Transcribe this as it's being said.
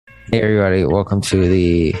Hey everybody, welcome to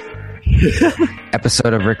the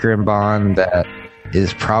episode of Ricker and Bond that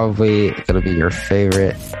is probably going to be your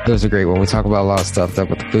favorite. It was a great one. We talk about a lot of stuff up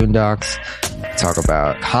with the Boondocks. We talk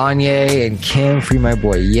about Kanye and Kim, free my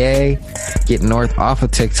boy Ye, get North off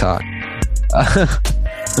of TikTok.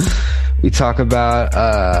 We talk about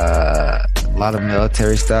a lot of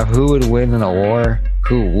military stuff. Who would win in a war?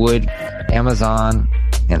 Who would Amazon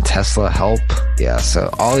and Tesla help? Yeah, so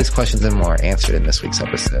all these questions and more answered in this week's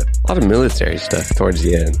episode. A lot of military stuff towards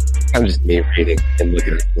the end. I'm just me reading and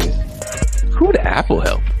looking at things. Who would Apple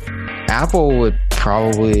help? Apple would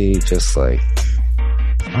probably just I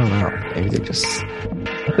don't know. Maybe they just...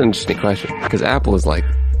 That's an interesting question because Apple is like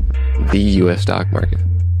the U.S. stock market,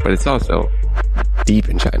 but it's also deep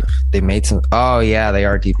in China. They made some... Oh, yeah, they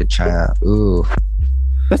are deep in China. Ooh.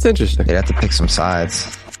 That's interesting. They'd have to pick some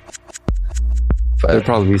sides. But there'd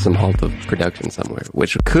probably be some halt of production somewhere,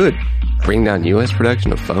 which could bring down U.S.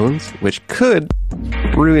 production of phones, which could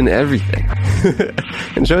ruin everything.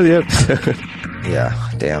 Enjoy the episode. Yeah,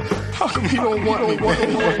 damn. How come you don't want me? You know that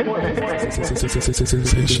new style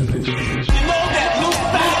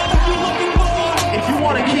you're looking for? If you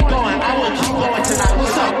want to keep going, I will keep going tonight.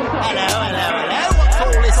 What's up? Hello. What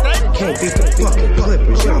fool is that? Can't beat the fucking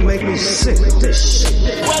Clippers. Y'all make me sick with this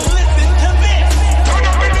shit. Well, listen to this.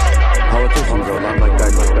 Politicians are a lot like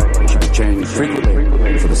that. They should be changed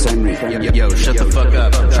frequently for the same reason. Yo, shut the fuck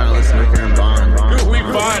up. I'm trying to listen to Ricker and Bond. We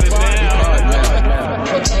find it now.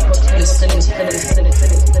 Protect the city.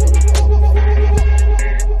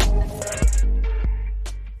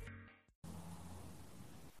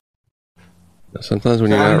 Sometimes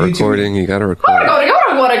when you're not recording, you gotta record. No,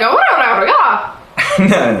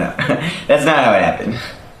 That's not how it happened.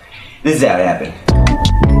 This is how it happened.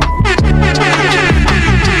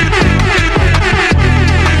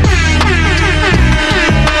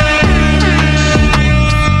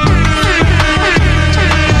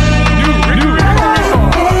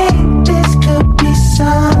 This could be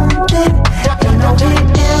something. You know we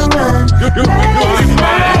can run.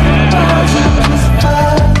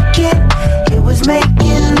 It was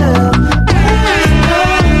making love.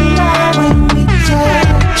 When we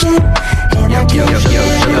touch it, and I can't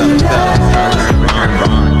get enough.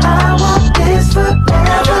 I want this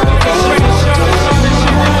forever.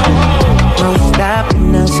 No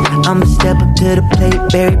stopping us. I'ma step up to the plate,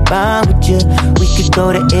 Barry Bond with you. We could go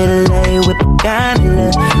to Italy with the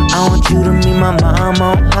gondola. I want you to meet my mom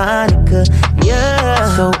on Hanukkah.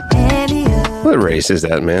 Yeah. So What race is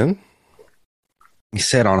that, man? He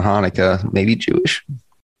said on Hanukkah, maybe Jewish.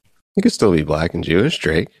 He could still be black and Jewish,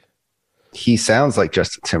 Drake. He sounds like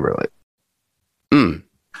Justin Timberlake.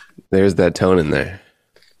 There's that tone in there.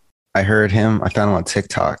 I heard him. I found him on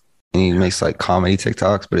TikTok. And he makes like comedy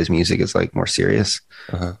TikToks, but his music is like more serious.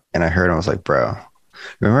 Uh-huh. And I heard him. I was like, bro,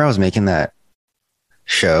 remember I was making that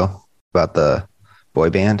show about the boy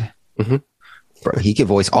band? Mm-hmm. Bro, he could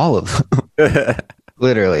voice all of them.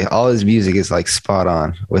 Literally, all his music is like spot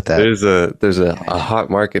on with that. There's a hot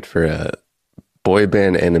market for a boy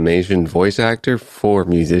band animation voice actor for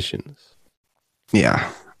musicians. Yeah.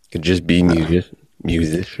 Could just be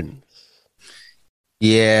musicians.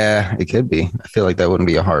 Yeah, it could be. I feel like that wouldn't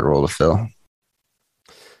be a hard role to fill.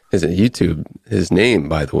 His YouTube, his name,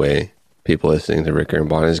 by the way, people listening to Ricker and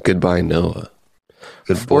Bond is Goodbye Noah.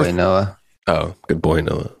 Good boy, Noah. Oh, good boy,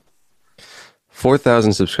 Noah.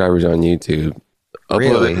 4,000 subscribers on YouTube.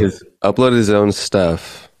 Really? Uploaded his own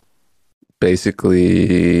stuff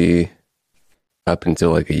basically up until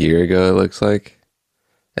like a year ago, it looks like.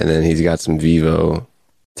 And then he's got some Vivo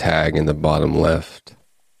tag in the bottom left.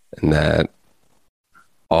 And that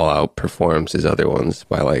all outperforms his other ones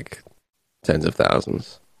by like tens of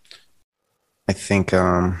thousands. I think,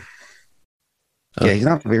 yeah, he's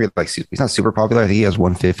not very he's not super popular. I think he has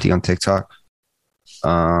 150 on TikTok.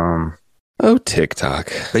 Oh,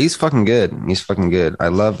 TikTok. But he's fucking good. He's fucking good. I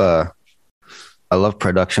love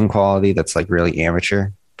production quality that's like really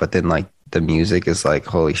amateur, but then like the music is like,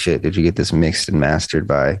 holy shit, did you get this mixed and mastered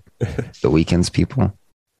by the Weeknd's people?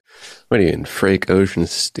 What are you in Frank Ocean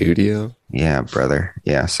studio? Yeah, brother.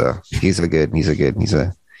 Yeah, so he's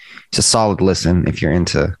a solid listen if you're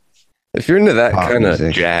into that kind of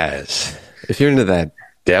music. jazz. If you're into that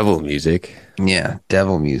devil music. Yeah,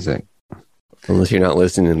 devil music. Unless you're not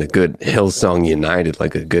listening to good Hillsong United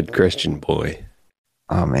like a good Christian boy.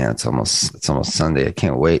 Oh man, it's almost Sunday. I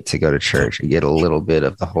can't wait to go to church and get a little bit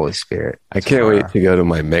of the Holy Spirit. I can't wait to go to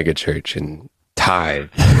my mega church and tithe.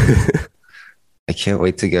 I can't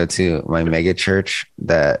wait to go to my mega church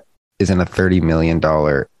that is in a $30 million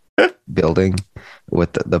building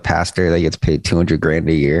with the pastor that gets paid $200,000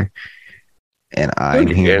 a year. and I'm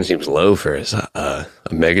here. $200,000 seems low for a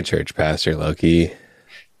mega church pastor, low-key.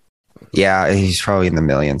 Yeah, he's probably in the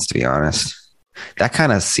millions, to be honest. That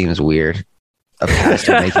kind of seems weird. A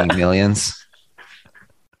pastor making millions,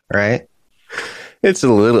 right? It's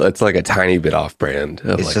like a tiny bit off-brand.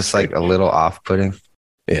 It's just like a little off-putting.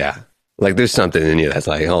 Yeah. Like there's something in you that's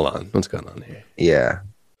like, hold on, what's going on here? Yeah.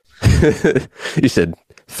 You said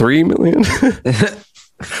 3 million?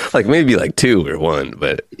 Like maybe like 2 or 1,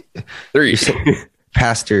 but 3.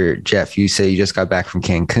 Pastor Jeff, you say you just got back from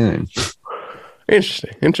Cancun.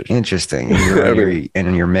 Interesting. And you're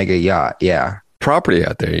in your mega yacht. Yeah. Property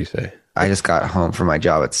out there, you say? I just got home from my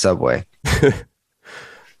job at Subway.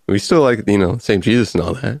 We still like, same Jesus and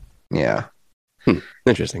all that. Yeah.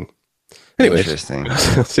 Interesting. Anyways, Interesting.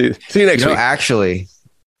 see you next week. Actually,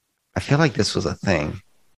 I feel like this was a thing.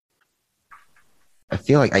 I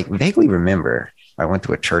feel like I vaguely remember I went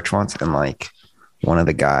to a church once and like one of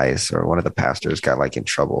the guys or one of the pastors got like in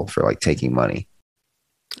trouble for like taking money.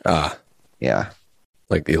 Yeah.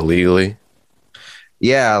 Like illegally?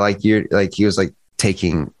 Yeah, like he was like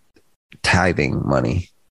taking tithing money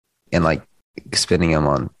and like spending them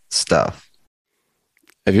on stuff.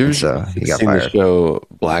 Have you ever he got seen the fired. show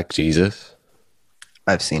Black Jesus?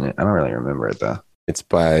 I've seen it. I don't really remember it though. It's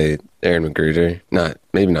by Aaron McGruder.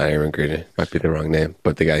 Maybe not Aaron McGruder. Might be the wrong name.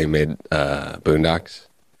 But the guy who made Boondocks.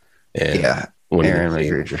 And Yeah, Aaron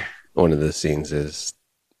McGruder. One of the scenes is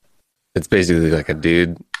it's basically like a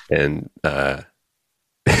dude and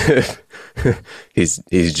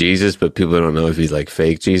he's Jesus, but people don't know if he's like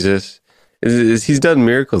fake Jesus. He's done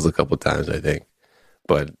miracles a couple times, I think,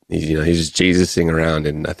 but he's just Jesusing around,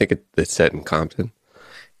 and I think it's set in Compton.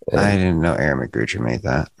 I didn't know Aaron McGruder made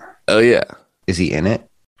that. Oh yeah, Is he in it?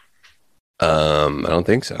 I don't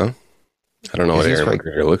think so. I don't know what Aaron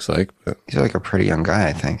McGruder looks like, but He's like a pretty young guy,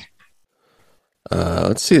 I think.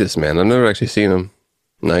 let's see this man. I've never actually seen him.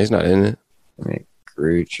 No, he's not in it.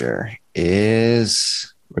 McGruder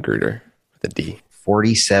is McGruder with a D.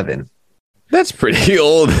 47. That's pretty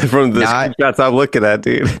old from the Not- screenshots I'm looking at,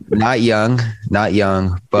 dude. Not young,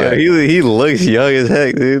 but Yeah, he looks young as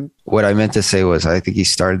heck, dude. what I meant to say was I think he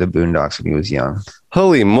started the Boondocks when he was young.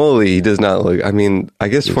 Holy moly, he does not look. I mean, I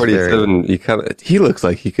guess He's 47. He looks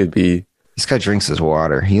like he could be. This guy drinks his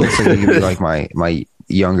water. He looks like he could be like my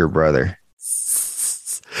younger brother.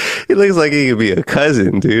 He looks like he could be a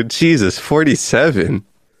cousin, dude. Jesus, 47.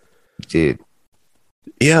 Dude,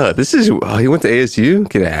 Yeah, this is. Oh, he went to ASU.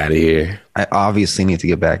 Get out of here, I obviously need to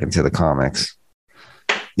get back into the comics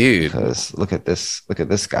dude. because look at this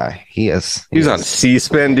guy. He is. He was on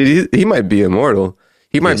C-SPAN, dude. He might be immortal.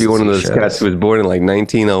 He might be Yes, one of he those shows. guys who was born in like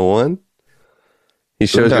 1901. He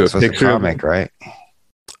shows Boondocks you was a a picture. comic, right?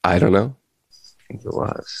 I I don't know. think it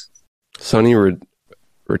was. Sony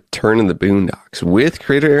Return of the Boondocks with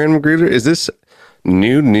creator Aaron McGruder. Is this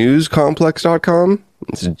newscomplex.com?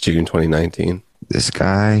 This is June 2019. This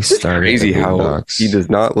guy It's started crazy the how Boondocks. he does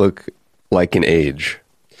not look like an age.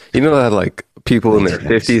 You know that like people in their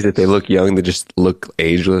 50s that they look young, they just look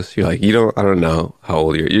ageless. You're like, I don't know how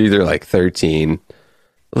old you're. You're either like 13.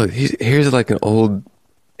 Look, here's like an old.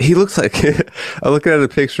 He looks like I'm looking at a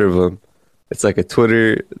picture of him. It's like a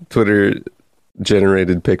Twitter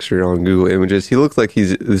generated picture on Google Images. He looks like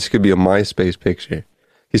this could be a MySpace picture.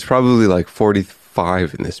 He's probably like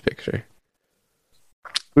 45 in this picture.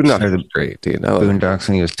 Boondocks is great, dude. I love it. Boondocks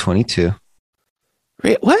when he was 22.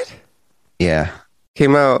 Wait, what? Yeah,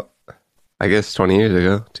 Came out, I guess, 20 years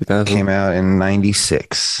ago, 2000. came out in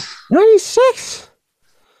 96. 96.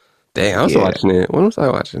 Dang, I was Yeah. watching it. When was I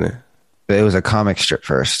watching it? But it was a comic strip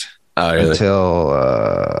first Oh, really? until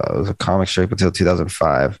it was a comic strip until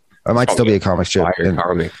 2005. It might still be a comic strip. Fire And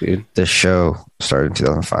comic, dude. the show started in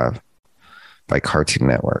 2005 by Cartoon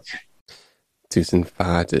Network.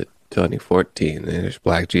 2005 to 2014. There's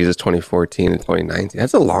Black Jesus 2014 and 2019.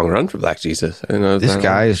 That's a long run for Black Jesus. I didn't know This that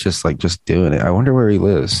guy is just doing it. I wonder where he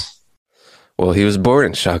lives. Well, he was born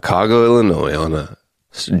in Chicago, Illinois on a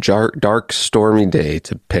dark, stormy day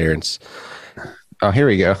to parents. Oh, here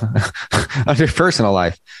we go. Under personal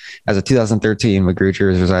life. As of 2013,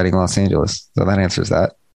 McGruder is residing in Los Angeles. So that answers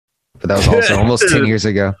that. But that was also almost 10 years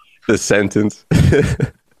ago. The sentence.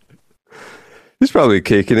 He's probably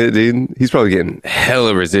kicking it, dude. He's probably getting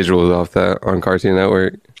hella residuals off that on Cartoon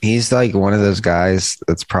Network. He's like one of those guys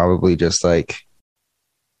that's probably just like,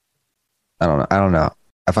 I don't know.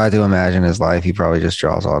 If I had to imagine his life, he probably just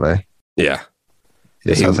draws all day. Yeah. He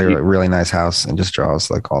just has like a really nice house and just draws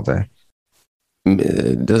like all day.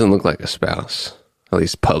 It doesn't look like a spouse, at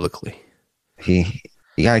least publicly. You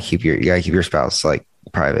gotta keep your spouse like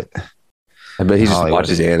private. I bet he just Hollywood.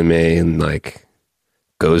 watches anime and like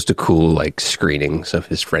goes to cool like screenings of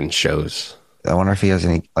his friends' shows. I wonder if he has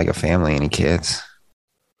any like a family, any kids.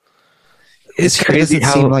 It's This guy crazy doesn't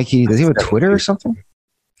how seem like does he have a Twitter or something?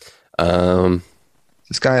 um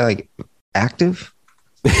This guy like active?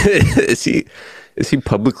 is he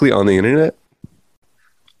publicly on the internet?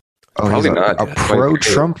 Oh, Probably he's not. a That's pro why-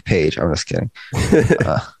 Trump page. I'm just kidding.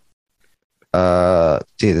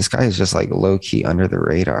 Dude, this guy is just like low key under the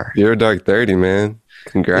radar. You're a dark 30, man.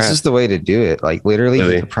 Congrats. This is the way to do it. Like literally,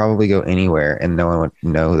 Really? he could probably go anywhere and no one would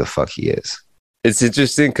know who the fuck he is. It's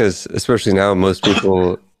interesting because especially now most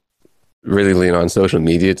people really lean on social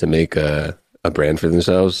media to make a brand for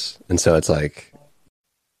themselves, and so it's like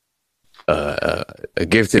a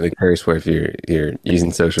gift and a curse. Where if you're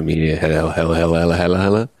using social media,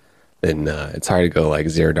 hella, then it's hard to go like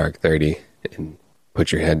zero dark 30 and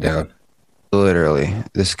put your head down. Literally,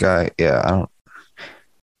 this guy. Yeah, I don't.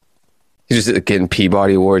 He's just getting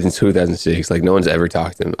Peabody Awards in 2006. Like no one's ever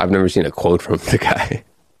talked to him. I've never seen a quote from the guy.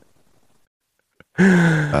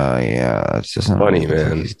 Yeah, it's just not Funny, looking like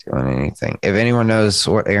man. He's doing anything. If anyone knows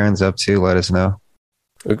what Aaron's up to, let us know.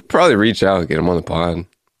 We could probably reach out and get him on the pod.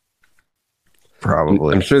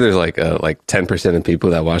 Probably. I'm sure there's like 10% of people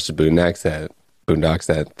that watch the Boondocks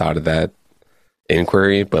that thought of that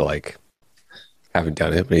inquiry, but like haven't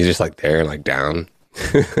done it. But he's just like there, like down.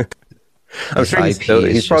 I'm This sure IP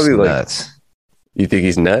is he's probably just like. nuts. You think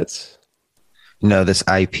he's nuts? No, this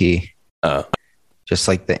IP, Oh, just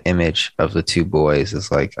like the image of the two boys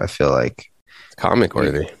is like. I feel like it's comic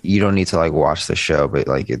worthy. you don't need to like watch the show, but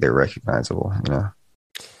like they're recognizable. You know,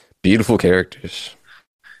 Beautiful characters.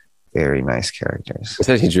 very nice characters. It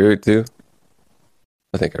said he drew it too.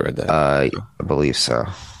 I think I read that. I believe so.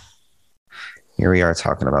 Here we are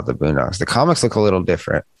talking about the Boondocks. The comics look a little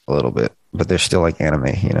different, a little bit, but they're still like anime.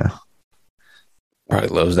 You know, Probably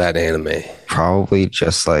loves that anime. probably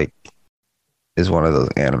just like is one of those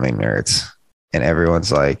anime nerds, and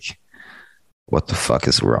everyone's like, "What the fuck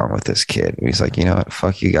is wrong with this kid?" And he's like, "You know what?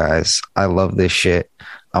 Fuck you guys. I love this shit.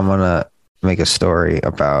 I'm gonna make a story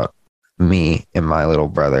about me and my little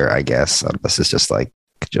brother. I guess this is just like,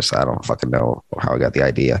 I don't fucking know how I got the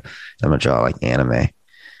idea. I'm gonna draw like anime,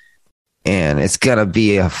 and it's gonna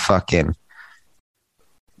be a fucking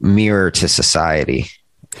mirror to society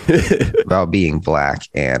about being black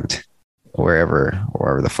and wherever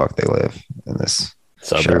the fuck they live in this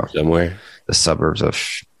Suburb show. somewhere. The suburbs of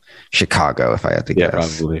Chicago, if I had to Yeah,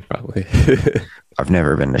 guess. probably. I've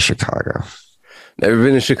never been to Chicago. Never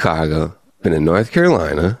been to Chicago. Been in North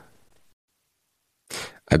Carolina.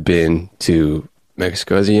 I've been to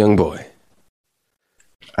Mexico as a young boy.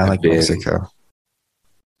 I like been- Mexico.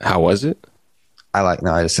 How was it? I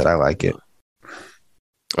just said I like it.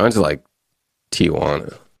 I went to like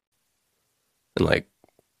Tijuana and like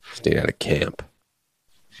stayed at a camp.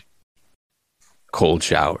 Cold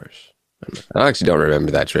showers. I actually don't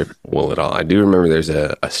remember that trip well at all. I do remember there's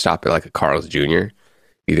a stop at like a Carl's Jr.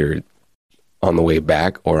 either on the way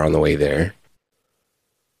back or on the way there.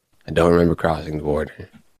 I don't remember crossing the border.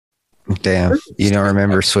 Damn. You don't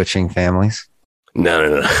remember switching families?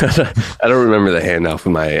 No. I don't remember the handoff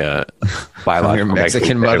with my biological Your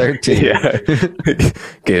Mexican family. mother, too? Yeah.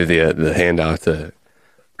 Gave the handoff to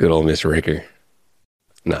good old Miss Ricker.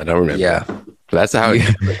 No, I don't remember. Yeah. That's how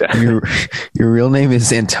it Your real name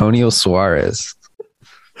is Antonio Suarez.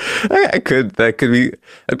 that'd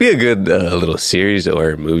be a good little series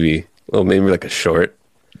or movie. Well, maybe like a short.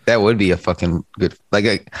 That would be a fucking good, like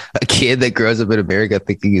a kid that grows up in America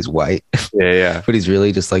thinking he's white, Yeah. but he's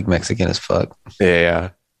really just like Mexican as fuck. Yeah.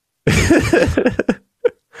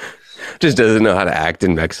 Just doesn't know how to act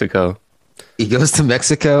in Mexico. He goes to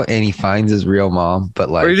Mexico and he finds his real mom, but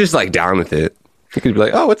Or you're like, just like down with it. You could be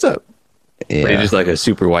like, oh, what's up? yeah, But you're just like a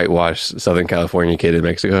super whitewashed Southern California kid in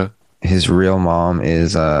Mexico. his real mom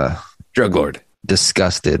is Drug lord.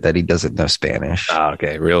 disgusted that he doesn't know Spanish. Oh,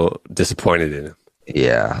 okay. Real disappointed in him.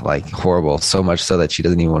 Yeah, like horrible. So much so that she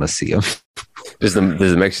doesn't even want to see him. Does the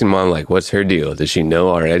Mexican mom like, what's her deal? Does she know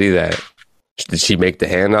already that? Did she make the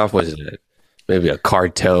handoff? Was it maybe a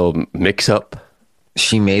cartel mix up?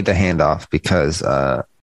 She made the handoff because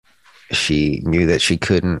she knew that she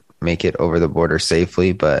couldn't make it over the border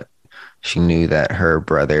safely, but she knew that her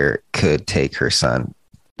brother could take her son.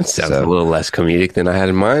 It sounds So- a little less comedic than I had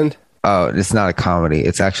in mind. Oh, it's not a comedy.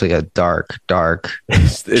 It's actually a dark,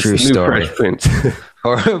 It's True the new story. Fresh Prince.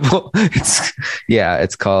 horrible.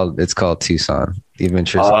 It's called Tucson. The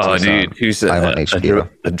Adventures of Oh, Tucson. dude, who's Live on HBO.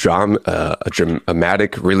 a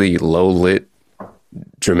dramatic, really low lit,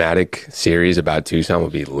 dramatic series about Tucson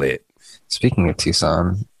would be lit. Speaking of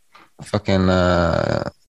Tucson, fucking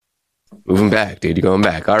Moving back, dude. You're going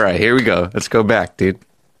back. All right, here we go. Let's go back, dude.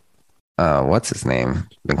 what's his name?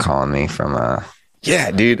 Been calling me from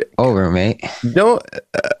Yeah, dude. Over, mate. Don't.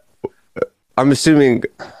 I'm assuming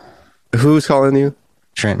who's calling you?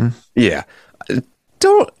 Trenton. Yeah.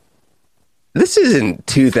 Don't. This isn't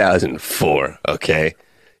 2004, okay?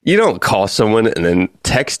 You don't call someone and then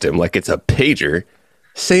text him like it's a pager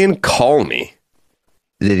saying, call me.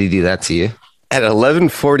 Did he do that to you? At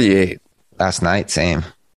 11:48. Last night, same.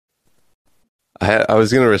 I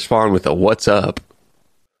was going to respond with a what's up.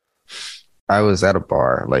 I was at a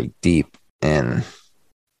bar, like deep in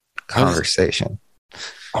conversation.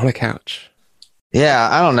 On a couch. Yeah,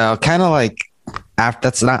 I don't know. Kind of like, after,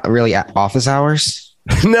 that's not really at office hours.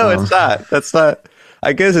 No, it's not. That's not.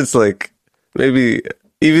 I guess it's like maybe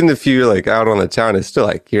even if you're like out on the town, it's still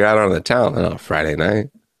like you're out on the town on a Friday night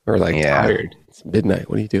or like tired. It's midnight.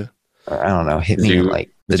 What do you do? I don't know. Hit me like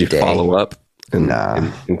the Did you day. follow up and, Nah.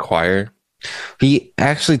 and inquire? He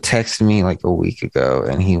actually texted me like a week ago,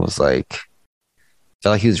 and he was like,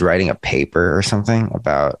 felt like he was writing a paper or something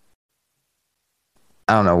about,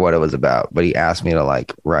 I don't know what it was about, but he asked me to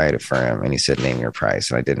like write it for him, and he said, name your price,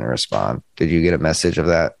 and I didn't respond. Did you get a message of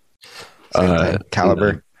that? Same thing?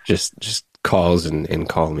 Caliber? No, just calls and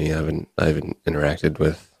call me. I haven't interacted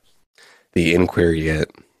with the inquiry yet.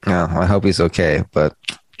 No, I hope he's okay, but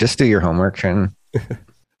just do your homework, Trenton.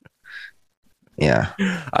 Yeah.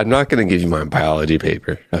 I'm not going to give you my biology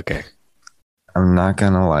paper. Okay. I'm not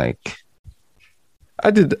gonna like,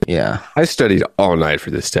 yeah. I studied all night for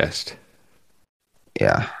this test.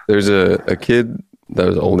 Yeah. There's a kid that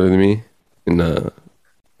was older than me in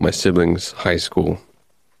my siblings' high school.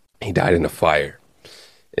 He died in a fire.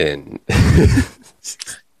 And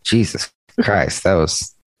Jesus Christ. That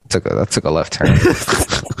took a left turn.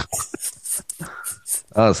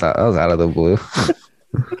 I was out of the blue.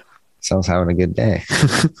 Sounds having a good day.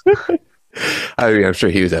 I mean, I'm sure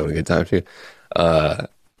he was having a good time too.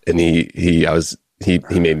 And he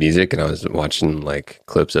made music, and I was watching like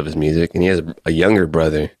clips of his music. And he has a younger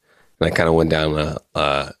brother, and I kind of went down.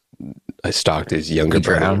 I stalked his younger He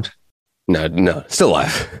brother. drowned? No, still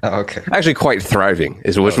alive. Oh, okay. Actually, quite thriving.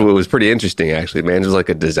 Which was pretty interesting. Actually, man was like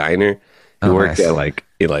a designer. He worked nice.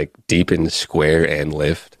 at like deep in Square and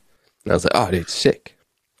Lyft. And I was like, oh, dude, sick.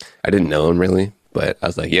 I didn't know him really, but I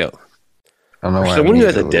was like, yo. I don't know why Someone who I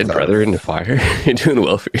has a immediately dead thought brother in the fire, you're doing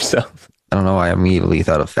well for yourself. I don't know why I immediately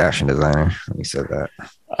thought of fashion designer when you said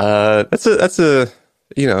that. That's a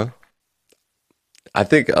you know, I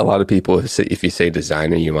think a lot of people, if you say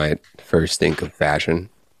designer, you might first think of fashion.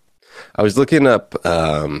 I was looking up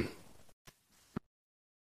Kim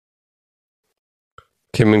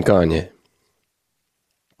and Kanye.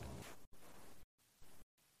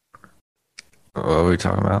 What are we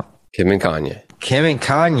talking about? Kim and Kanye. Kim and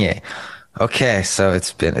Kanye. Okay, so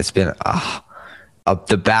it's been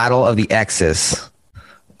the battle of the exes.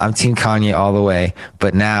 I'm Team Kanye all the way,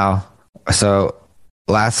 but now, so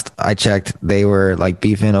last I checked, they were like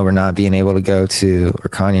beefing over not being able to go to, or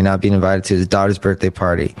Kanye not being invited to his daughter's birthday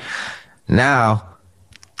party. Now,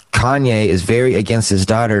 Kanye is very against his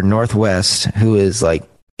daughter, Northwest, who is like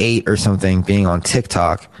 8 or something, being on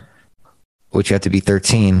TikTok, which you have to be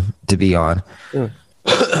 13 to be on.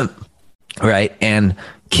 Right. And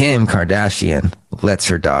Kim Kardashian lets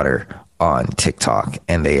her daughter on TikTok,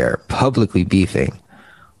 and they are publicly beefing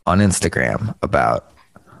on Instagram about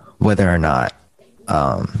whether or not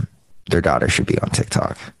their daughter should be on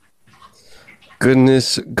TikTok.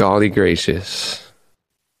 Goodness golly gracious.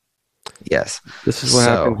 Yes. This is what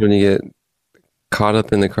happens when you get caught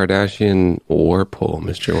up in the Kardashian whirlpool,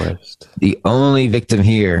 Mr. West. The only victim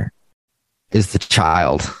here is the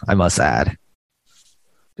child, I must add.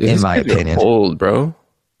 Dude, in these my kids are opinion. old, bro.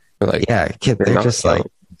 They're like, Yeah, kid, they're they're not just young.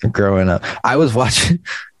 like growing up. I was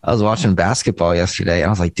watching basketball yesterday, and I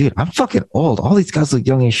was like, dude, I'm fucking old. All these guys look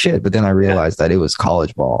young as shit. But then I realized that it was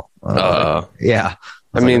college ball. Yeah.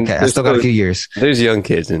 I mean, okay, I there's still got a still- few years. There's young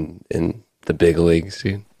kids in the big leagues,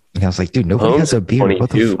 dude. And I was like, dude, nobody has a beard. What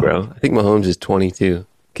the 22, fuck? bro. I think Mahomes is 22.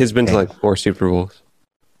 Kid's been to Damn. like 4 Super Bowls.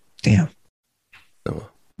 Damn. Oh,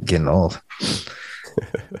 Getting old.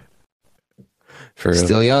 for real.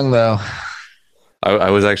 Still young, though.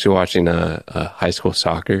 I was actually watching high school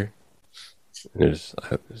soccer. It was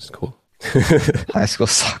cool. High school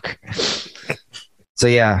soccer. So,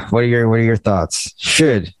 yeah, what are your thoughts?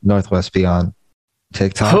 Should Northwest be on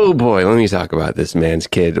TikTok? Oh boy, let me talk about this man's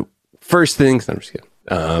kid. First things, I'm just kidding.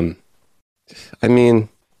 I mean,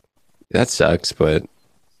 that sucks, but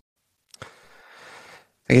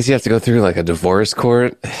I guess you have to go through like a divorce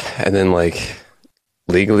court and then like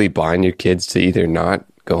legally bind your kids to either not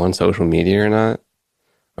go on social media or not.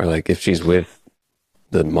 Or like if she's with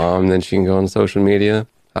the mom, then she can go on social media.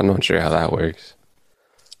 I'm not sure how that works.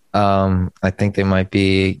 I think they might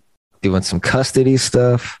be doing some custody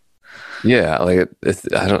stuff. Yeah, like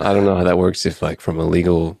I don't know how that works. If like from a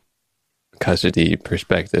legal custody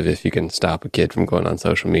perspective, if you can stop a kid from going on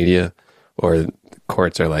social media, or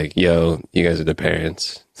courts are like, "Yo, you guys are the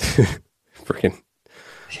parents."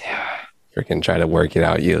 Freaking try to work it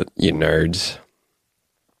out, you nerds.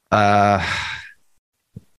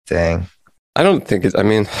 Dang. I don't think it's. I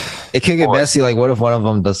mean, It could get messy. Like, what if one of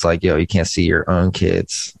them does like, yo, you can't see your own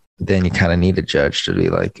kids? Then you kind of need a judge to be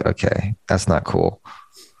like, okay, that's not cool.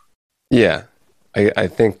 yeah, I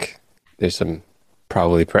think there's some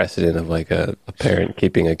probably precedent of like a parent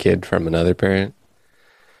keeping a kid from another parent.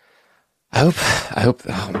 I hope.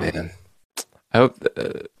 Oh man, I hope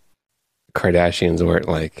the Kardashians weren't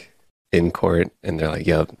like in court and they're like,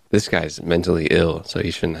 yo, this guy's mentally ill, so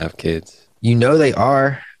he shouldn't have kids. You know they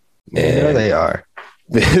are. You know they are.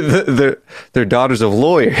 They're daughters of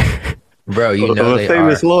lawyer. Bro, you know of they a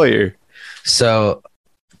famous are. lawyer. So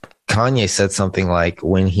Kanye said something like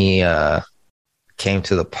when he came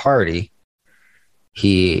to the party,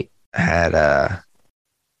 he had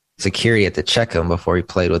security had to check him before he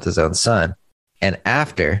played with his own son. And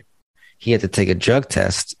after, he had to take a drug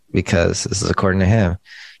test because, this is according to him,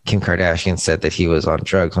 Kim Kardashian said that he was on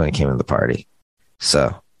drugs when he came to the party.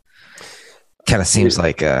 So kind of seems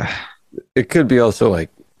like it could be also like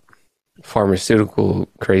pharmaceutical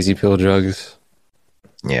crazy pill drugs.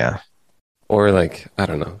 Yeah. Or like, I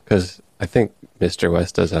don't know, because I think Mr.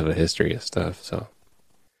 West does have a history of stuff. So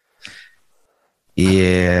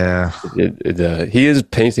yeah, he is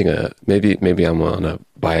painting a maybe I'm on a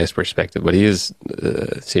biased perspective, but he is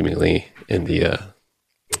seemingly in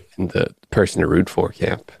the person to root for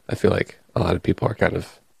camp. I feel like a lot of people are kind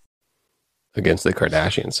of against the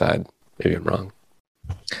Kardashian side. Maybe I'm wrong.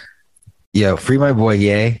 Yo, free my boy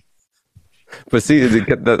Ye. But see,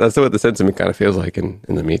 that's what the sentiment kind of feels like in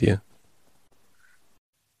the media.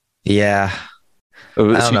 Yeah. I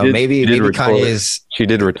don't know. Maybe Kanye's. She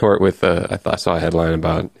did retort with, I saw a headline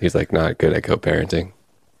about he's like not good at co-parenting.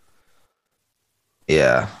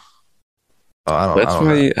 Yeah. Oh, I don't know.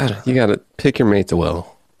 That's why you got to pick your mates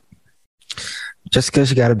well. Just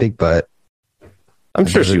because you got a big butt. I'm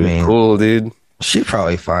sure she was cool, dude. She's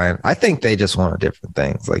probably fine. I think they just wanted different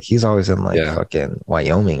things. Like he's always in fucking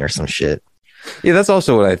Wyoming or some shit. Yeah, that's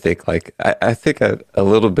also what I think. Like I think a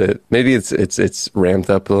little bit, maybe it's ramped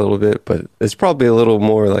up a little bit, but it's probably a little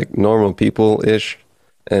more like normal people-ish.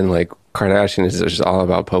 And like Kardashian is just all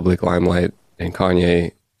about public limelight and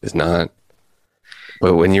Kanye is not.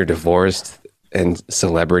 But when you're divorced and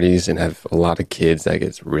celebrities and have a lot of kids, that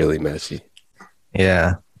gets really messy.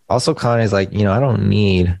 Yeah. Also Kanye's like, I don't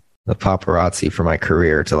need the paparazzi for my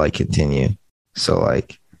career to like continue. So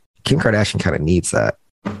like Kim Kardashian kind of needs that.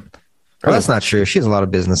 Well, that's not true. She has a lot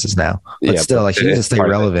of businesses now, but still, like she needs to stay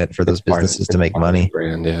relevant for those businesses to make money.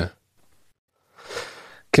 Brand, yeah.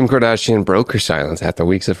 Kim Kardashian broke her silence after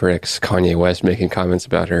weeks of her ex Kanye West making comments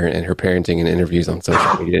about her and her parenting in interviews on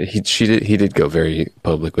social media. He did go very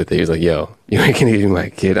public with it. He was like, "Yo, you ain't gonna eat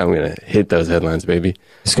my kid. I'm gonna hit those headlines, baby."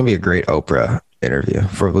 It's gonna be a great Oprah interview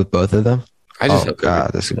with both of them. This is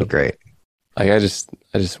gonna be great. Like I just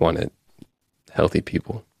wanted healthy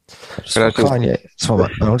people. I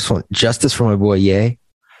just want justice for my boy Ye.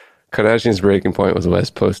 Kardashian's breaking point was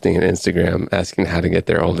West posting an Instagram asking how to get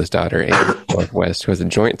their oldest daughter, Amy Northwest, who has a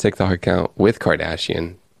joint TikTok account with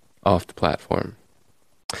Kardashian, off the platform.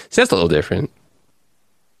 So that's a little different.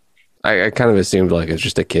 I kind of assumed like it's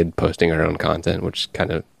just a kid posting her own content, which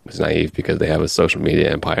kind of was naive because they have a social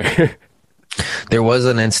media empire. There was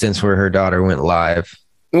an instance where her daughter went live.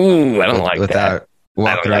 Ooh, I don't like without that.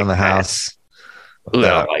 Walking around the house. Ooh, I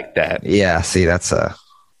don't like that. Yeah, see, that's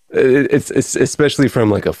it's especially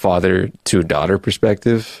from like a father to daughter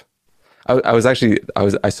perspective. I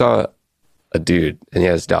saw a dude and he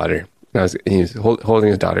has his daughter. And he was holding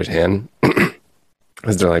his daughter's hand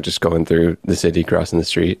as they're like just going through the city, crossing the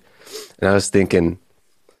street. And I was thinking,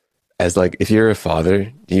 as like, if you're a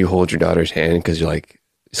father, do you hold your daughter's hand because you're like,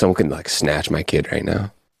 someone can like snatch my kid right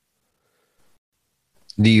now?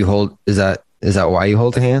 Do you hold? Is that why you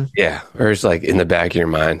hold a hand? Yeah, or it's like in the back of your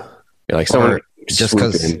mind, you're like someone just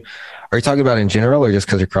because. Are you talking about in general, or just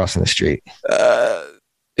because you're crossing the street?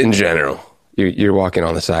 In general, you're walking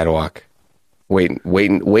on the sidewalk,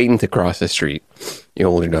 waiting to cross the street. You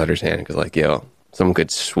hold your daughter's hand because, like, yo, someone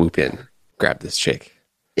could swoop in, grab this chick.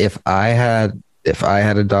 If I had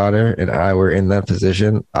a daughter and I were in that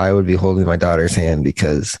position, I would be holding my daughter's hand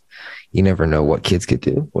because you never know what kids could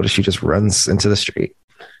do. What if she just runs into the street?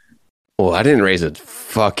 Well, I didn't raise a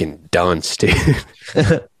fucking dunce, dude.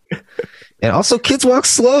 And also, kids walk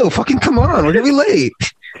slow. Fucking come on, we're gonna be late.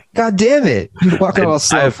 God damn it! You're walking all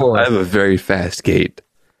slow for. I have a very fast gait.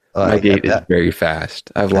 My Like, gait is very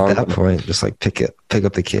fast. I've long. at that point, just like pick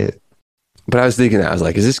up the kid. But I was thinking that I was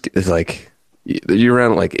like, is like you're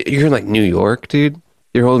around like you're in like New York, dude.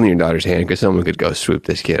 You're holding your daughter's hand because someone could go swoop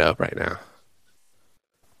this kid up right now.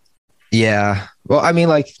 Yeah. Well, I mean,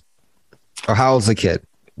 like, how old's the kid?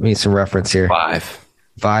 We need some reference here. 5.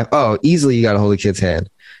 5. Oh, easily you got to hold a kid's hand.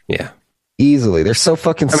 Yeah. Easily. They're so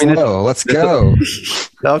fucking mean, slow. Let's go.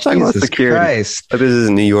 No, I'm talking about Jesus security. Christ. But this is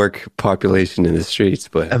New York population in the streets,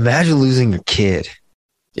 but Imagine losing your kid.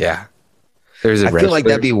 yeah. There's a I feel like wrestler-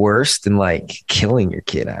 that'd be worse than like killing your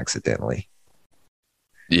kid accidentally.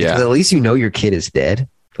 yeah. 'Cause at least you know your kid is dead.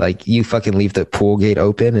 Like you fucking leave the pool gate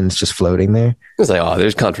open and it's just floating there. It's like, oh,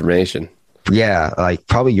 there's confirmation. Yeah, like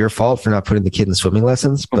probably your fault for not putting the kid in swimming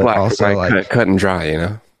lessons, but Black, also white, like cut and dry, you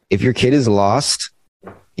know? if your kid is lost,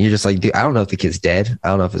 you're just like, dude, I don't know if the kid's dead. I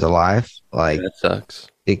don't know if it's alive. Like That sucks.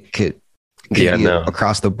 it could Yeah, be no.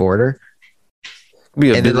 across the border,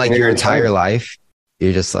 Be a and then like your billionaire entire life,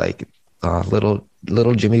 you're just like, oh,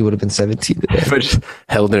 little Jimmy would have been 17 today. but just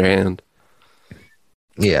held their hand.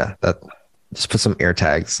 Yeah, that just put some air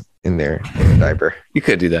tags in their diaper. You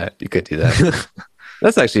could do that.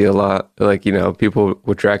 That's actually a lot. Like, you know, people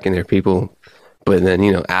were tracking their people, but then,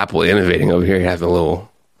 you know, Apple innovating over here, having a little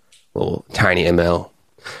tiny ML.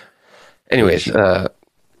 Anyways, go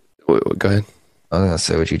ahead. I was gonna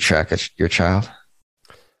say, would you track your child?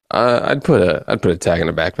 I'd put a tag in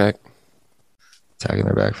a backpack. Tag in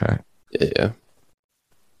their backpack. Yeah.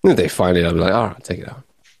 And if they find it, I'll be like, all right, I'll take it out.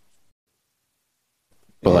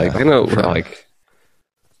 But like, Yeah. I know, like,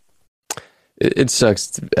 it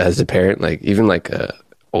sucks as a parent. Like, even like a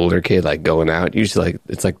older kid, like going out, usually like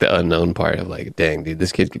it's like the unknown part of like, dang, dude,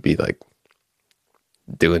 this kid could be like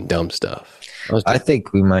doing dumb stuff. I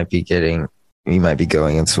think we might be going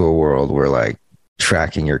into a world where like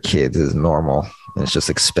tracking your kids is normal. And it's just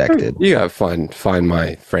expected. You gotta find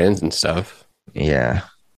my friends and stuff. Yeah.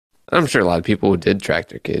 I'm sure a lot of people did track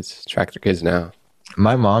their kids now.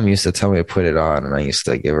 My mom used to tell me to put it on, and I used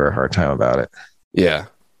to give her a hard time about it. Yeah.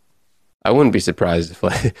 I wouldn't be surprised if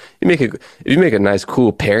like if you make a nice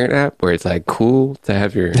cool parent app where it's like cool to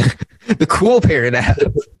have your The cool parent app.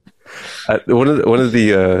 one of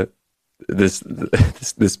the this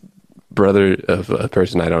brother of a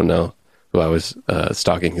person I don't know who I was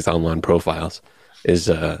stalking his online profiles is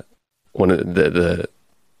one of the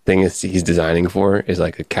thing he's designing for is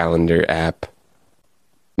like a calendar app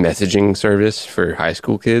messaging service for high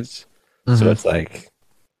school kids. So it's like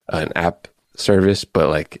an app service, but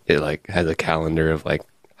like it like has a calendar of like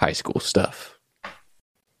high school stuff.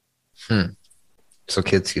 So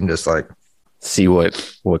kids can just like See what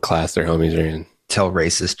class their homies are in. tell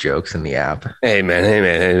racist jokes in the app. Hey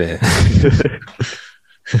man.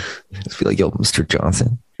 Just be like, yo, Mr.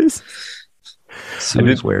 Johnson. I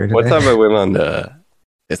did, one time I went on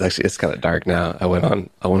it's kind of dark now. I went on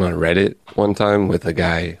Reddit one time with a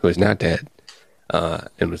guy who is not dead,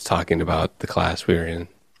 and was talking about the class we were in.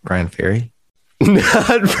 Brian Ferry.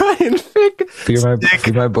 Not Brian Fick. Free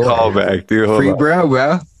my boy. Call back, dude. Hold Free on.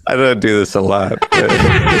 bro. I don't do this a lot.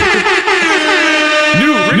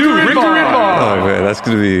 New Rick Oh man, that's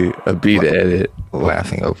gonna be a beat to edit.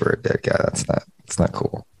 Laughing over a dead guy. It's not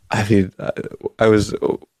cool. I mean, I was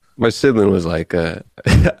my sibling was like, I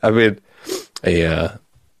made a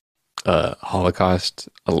Holocaust,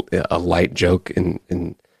 a light joke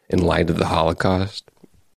in light of the Holocaust.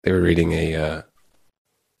 They were reading a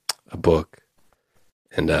book,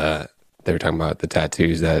 and they were talking about the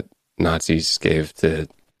tattoos that Nazis gave to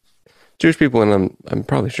Jewish people, and I'm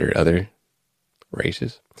probably sure other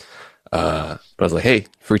races. But I was like, hey,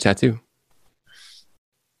 free tattoo.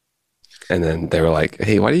 And then they were like,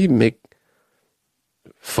 hey, why do you make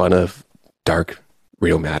fun of dark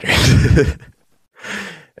real matter?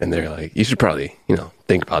 And they're like, you should probably,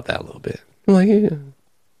 think about that a little bit. I'm like, yeah.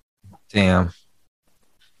 Damn.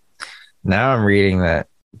 Now I'm reading that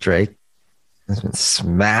Drake has been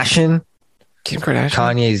smashing Kim Kardashian.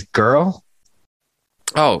 Kanye's girl.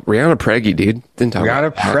 Oh, Rihanna Preggy, dude. Didn't talk Rihanna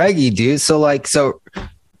about that. Preggy, dude. So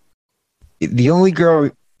the only girl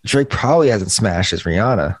Drake probably hasn't smashed is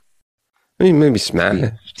Rihanna, I mean, maybe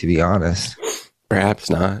smash. to be honest. Perhaps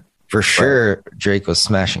not. For sure, Drake was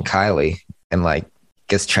smashing Kylie, and like,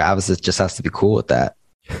 guess Travis just has to be cool with that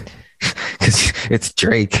because it's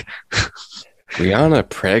Drake. Rihanna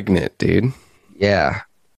pregnant, dude. Yeah,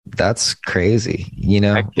 that's crazy.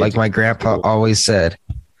 Like my grandpa always said,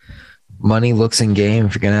 money, looks, and game.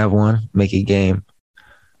 If you're gonna have one, make a game.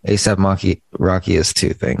 A$AP Rocky has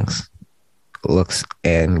two things: looks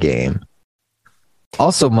and game.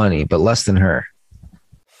 Also money, but less than her.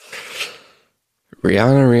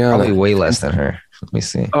 Rihanna. Probably way less than her. Let me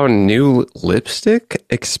see. Oh, new lipstick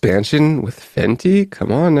expansion with Fenty?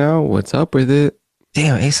 Come on now. What's up with it?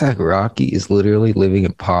 Damn, ASAP Rocky is literally living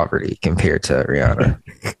in poverty compared to Rihanna.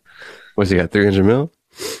 What's he got? 300 mil?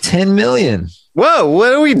 10 million. Whoa,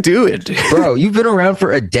 what are we doing, dude? Bro, you've been around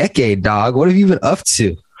for a decade, dog. What have you been up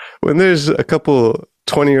to? When there's a couple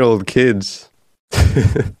 20-year-old kids.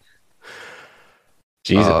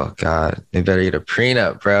 Jesus. Oh, God. They better get a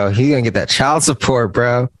prenup, bro. He's going to get that child support,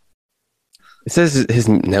 bro. It says his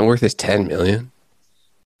net worth is 10 million.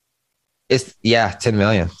 It's 10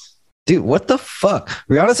 million. Dude, what the fuck?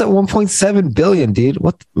 Rihanna's at 1.7 billion, dude.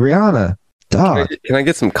 What? Rihanna, dog. Can I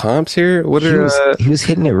get some comps here? What He are was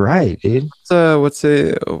hitting it right, dude. what's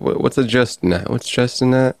a just net? What's just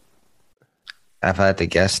in that? If I had to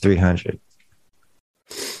guess, 300.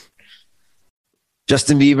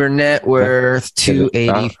 Justin Bieber net worth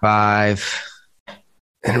 285.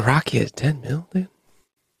 And Rocky has 10 mil, dude.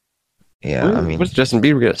 Yeah, I mean, what's Justin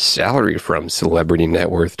Bieber get a salary from?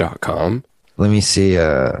 CelebrityNetWorth.com. let me see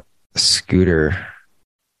Scooter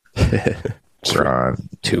Braun.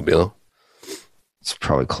 2 bill. It's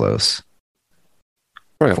probably close.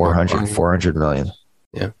 Probably 400 million.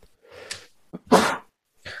 Yeah.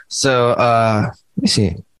 So let me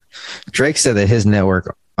see. Drake said that his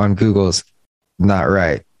network on Google's not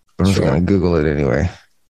right. I'm just going to Google it anyway.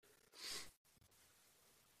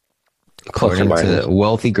 According to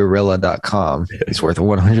wealthygorilla.com, he's worth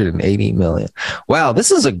 180 million. Wow,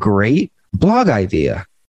 this is a great blog idea.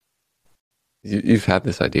 You've had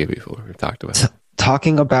this idea before. We've talked about it.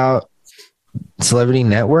 Talking about celebrity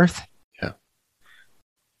net worth. Yeah.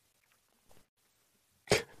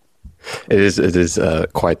 It is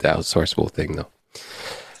quite the outsourceable thing, though.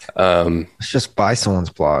 Let's just buy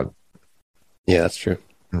someone's blog Yeah, that's true.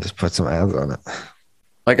 and just put some ads on it.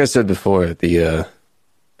 Like I said before, the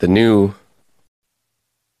new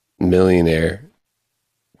millionaire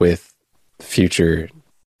with future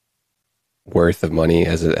worth of money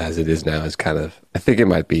as it is now is kind of, I think it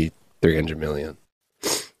might be 300 million.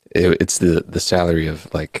 It's the salary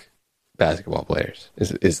of like basketball players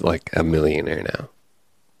is like a millionaire now,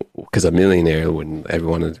 because a millionaire, when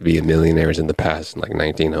everyone wanted to be a millionaires in the past, in like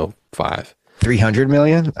 1905. 300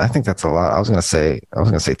 million? I think that's a lot. I was gonna say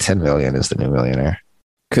 10 million is the new millionaire.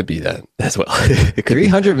 Could be that as well. It could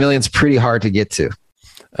 300 million is pretty hard to get to.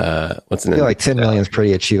 What's I feel like 10 million is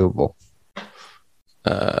pretty achievable.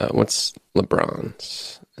 What's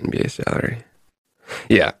LeBron's NBA salary?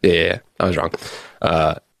 Yeah. I was wrong.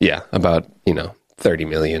 Yeah, about 30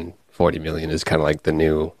 million, 40 million is kind of like the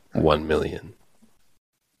new 1 million.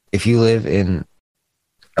 If you live in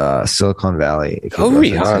Silicon Valley, if you Oh, live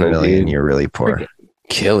in Rihanna, 10 million, dude. you're really poor.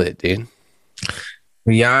 Kill it, dude.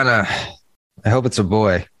 Rihanna, I hope it's a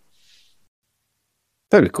boy.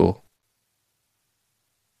 That'd be cool.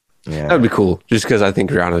 Yeah. That'd be cool. Just because I think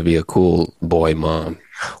Rihanna would be a cool boy mom.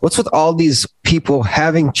 What's with all these people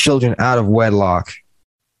having children out of wedlock?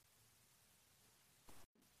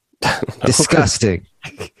 Disgusting.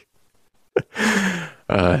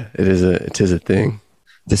 It is a thing.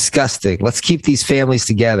 Disgusting. Let's keep these families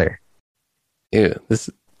together. Yeah,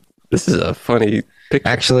 this is a funny picture.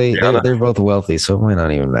 Actually, they're both wealthy, so it might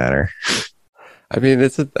not even matter. I mean,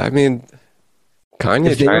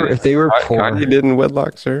 Kanye. If they were poor, Kanye did in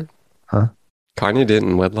wedlock, sir. Huh? Kanye did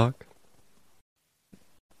in wedlock.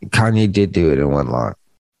 Kanye did do it in wedlock.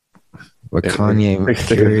 But Kanye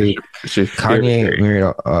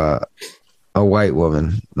married a white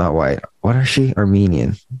woman, not white. What is she?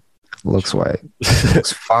 Armenian. Looks white.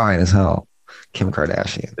 Looks fine as hell. Kim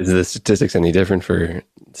Kardashian. Is the statistics any different for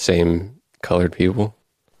same colored people?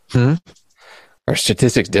 Are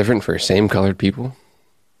statistics different for same colored people?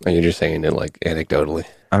 Or are you just saying it like anecdotally?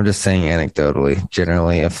 I'm just saying anecdotally.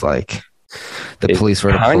 Generally, if like the Is police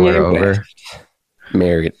were to pull Kanye her over, West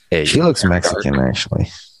married a she looks Mexican actually.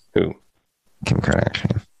 Who? Kim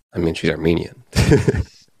Kardashian. I mean, she's Armenian.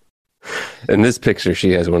 In this picture,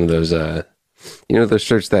 she has one of those, those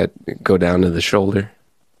shirts that go down to the shoulder.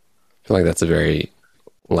 I feel like that's a very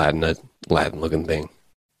Latin-looking thing.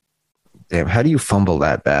 Damn, how do you fumble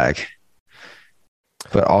that bag?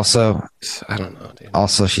 But also, I don't know, dude.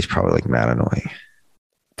 Also, she's probably like mad annoying.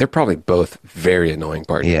 They're probably both very annoying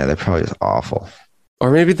partners. Yeah, they're probably just awful.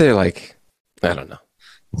 Or maybe they're like, I don't know.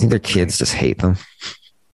 I think their kids just hate them.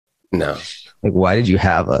 No. Like, why did you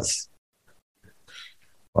have us?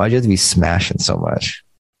 Why'd you have to be smashing so much?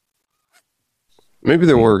 Maybe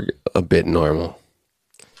they were a bit normal.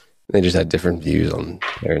 They just had different views on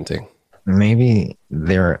parenting. Maybe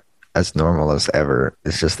they're as normal as ever.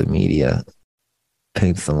 It's just the media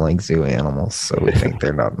paints them like zoo animals, so we think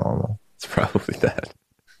they're not normal. It's probably that.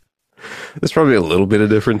 There's probably a little bit of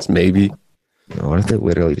difference, maybe. What if they're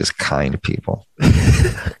literally just kind people?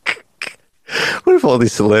 What if all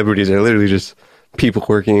these celebrities are literally just people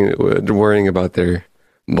worrying about their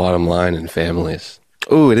bottom line and families?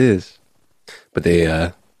 Oh, it is. But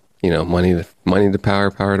they, money to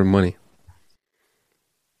power, power to money.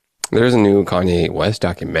 There's a new Kanye West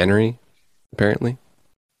documentary, apparently,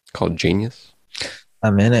 called Genius.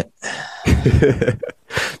 I'm in it.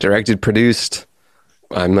 Directed, produced.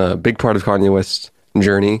 I'm a big part of Kanye West's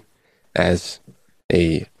journey as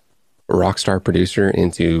a rock star producer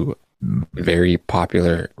into very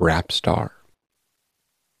popular rap star.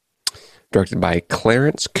 Directed by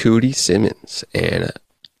Clarence Cootie Simmons and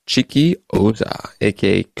Chiki Oza,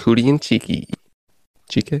 aka Cootie and Chiki,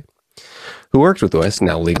 who worked with West,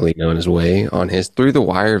 now legally known as Way, on his Through the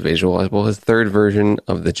Wire visual, as well as third version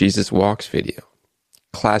of the Jesus Walks video.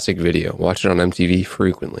 Classic video. Watch it on MTV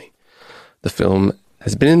frequently. The film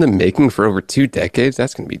has been in the making for over 2 decades.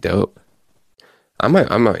 That's gonna be dope. I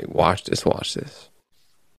might watch this.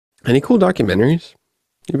 Any cool documentaries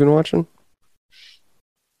you've been watching?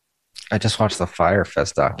 I just watched the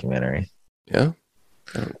Firefest documentary. Yeah?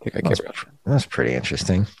 I don't think I care. That was pretty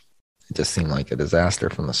interesting. It just seemed like a disaster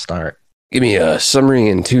from the start. Give me a summary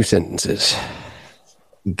in 2 sentences.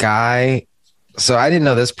 Guy, so I didn't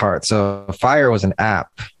know this part. So Fire was an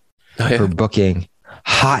app for booking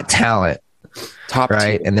hot talent, Top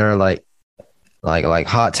right? tier. And they're like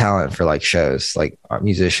hot talent for like shows, like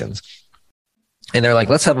musicians. And they're like,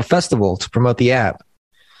 let's have a festival to promote the app.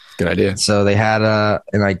 Good idea. So they had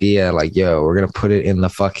an idea like, yo, we're going to put it in the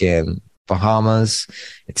fucking Bahamas.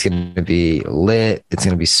 It's going to be lit. It's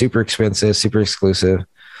going to be super expensive, super exclusive.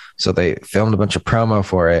 So they filmed a bunch of promo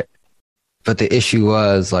for it. But the issue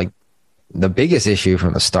was like, the biggest issue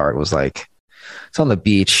from the start was like, it's on the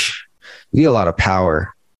beach. You need a lot of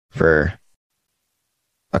power for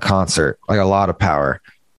a concert, like a lot of power.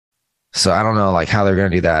 So I don't know like how they're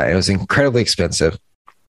going to do that. It was incredibly expensive.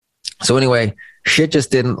 So anyway, shit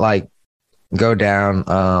just didn't like go down.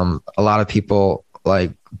 A lot of people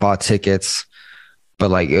like bought tickets,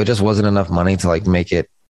 but like it just wasn't enough money to like make it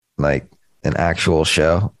like an actual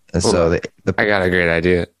show. And so I got a great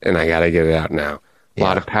idea, and I got to get it out now. A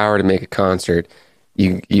lot of power to make a concert.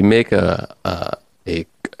 You make a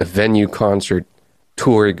venue concert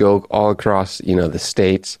tour, you go all across the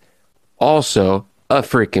states. Also, a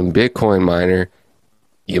freaking Bitcoin miner.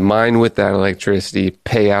 You mine with that electricity,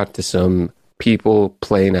 pay out to some people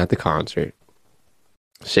playing at the concert.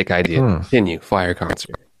 Sick idea. Continue. Fire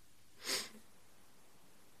concert.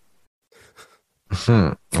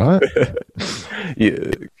 What?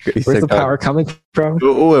 Where's the power coming from?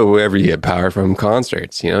 Wherever you get power from,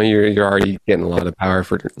 concerts. You're already getting a lot of power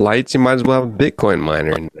for lights. You might as well have a Bitcoin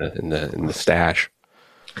miner in the stash.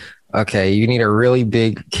 Okay, you need a really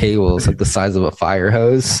big cable, it's like the size of a fire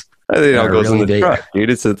hose. I think it all goes really in the big truck, dude.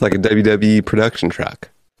 It's like a WWE production truck.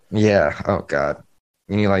 Yeah. Oh God.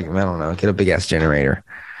 You need like, I don't know, get a big ass generator.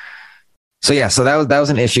 So yeah, so that was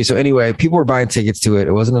an issue. So anyway, people were buying tickets to it.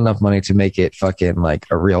 It wasn't enough money to make it fucking like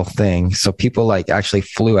a real thing. So people like actually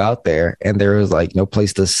flew out there, and there was like no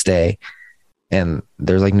place to stay, and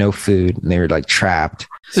there's like no food, and they were like trapped.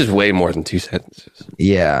 This is way more than 2 sentences.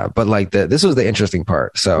 Yeah, but like this was the interesting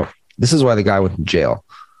part. So this is why the guy went to jail.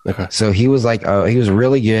 Okay. So he was like, he was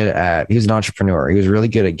really good he was an entrepreneur. He was really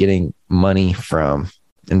good at getting money from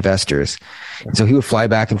investors. So he would fly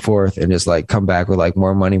back and forth and just like come back with like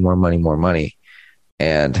more money.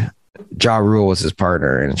 And Ja Rule was his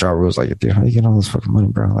partner. And Ja Rule was like, dude, how do you get all this fucking money,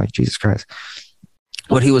 bro? Like, Jesus Christ.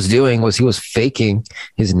 What he was doing was he was faking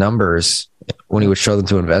his numbers when he would show them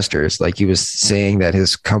to investors. Like he was saying that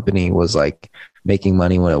his company was like making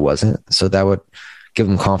money when it wasn't. So that would give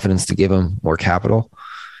him confidence to give him more capital.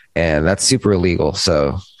 And that's super illegal.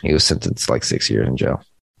 So he was sentenced to like 6 years in jail.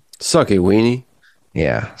 Suck it, weenie.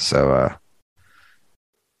 Yeah. So,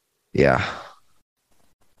 yeah.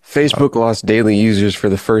 Facebook lost daily users for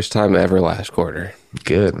the first time ever last quarter.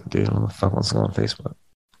 Good, dude. What the fuck wants to go on Facebook?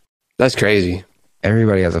 That's crazy.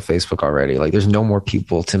 Everybody has a Facebook already. Like, there's no more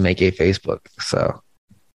people to make a Facebook. So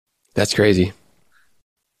that's crazy.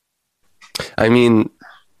 I mean,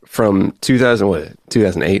 from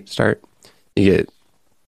 2008 start, you get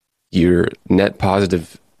your net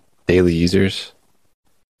positive daily users.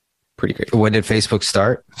 Pretty great. When did Facebook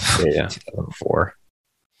start? Yeah. 2004.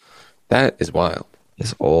 That is wild.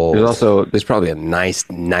 It's old. There's probably a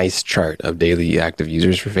nice chart of daily active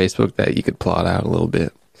users for Facebook that you could plot out a little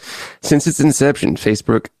bit. Since its inception,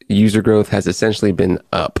 Facebook user growth has essentially been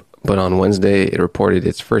up, but on Wednesday, it reported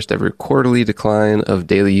its first ever quarterly decline of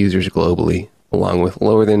daily users globally, along with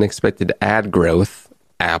lower than expected ad growth.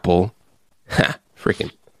 Apple,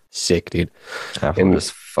 freaking Sick, dude. Apple And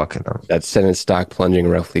just fucking them. that sent its stock plunging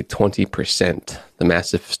roughly 20%. The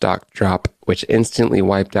massive stock drop, which instantly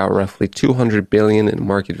wiped out roughly $200 billion in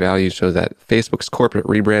market value, shows that Facebook's corporate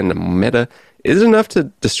rebrand to Meta is enough to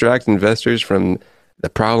distract investors from the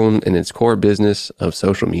problem in its core business of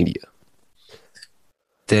social media.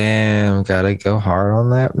 Damn, gotta go hard on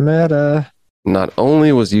that Meta. Not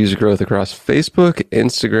only was user growth across Facebook,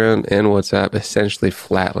 Instagram, and WhatsApp essentially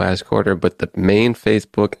flat last quarter, but the main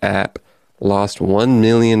Facebook app lost 1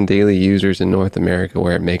 million daily users in North America,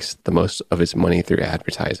 where it makes the most of its money through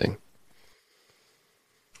advertising.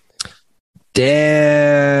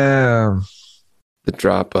 Damn. The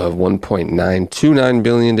drop of 1.929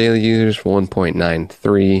 billion daily users from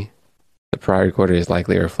 1.93 the prior quarter is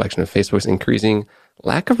likely a reflection of Facebook's increasing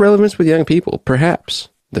lack of relevance with young people, perhaps.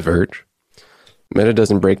 The Verge. Meta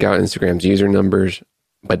doesn't break out Instagram's user numbers,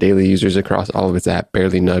 but daily users across all of its app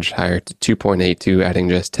barely nudged higher to 2.82, adding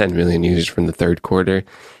just 10 million users from the third quarter.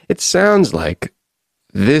 It sounds like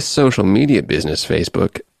this social media business,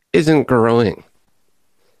 Facebook, isn't growing.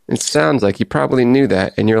 It sounds like you probably knew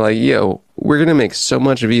that, and you're like, yo, we're going to make so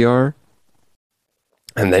much VR,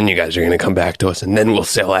 and then you guys are going to come back to us, and then we'll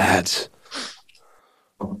sell ads.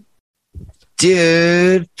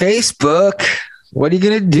 Dude, Facebook. What are you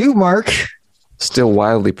going to do, Mark? Still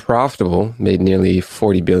wildly profitable, made nearly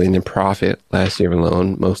 $40 billion in profit last year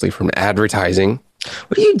alone, mostly from advertising.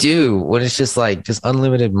 What do you do when it's just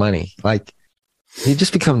unlimited money? Like, you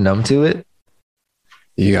just become numb to it?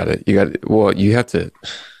 You have to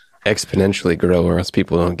exponentially grow or else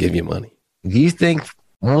people don't give you money. Do you think,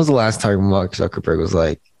 when was the last time Mark Zuckerberg was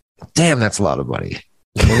like, damn, that's a lot of money?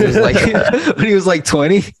 When he was like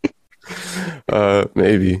 20?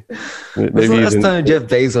 Maybe. When's the last time Jeff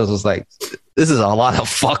Bezos was like, this is a lot of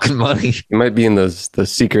fucking money? It might be in the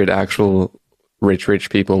secret actual rich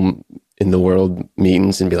people in the world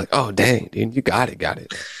meetings and be like, oh, dang, dude, you got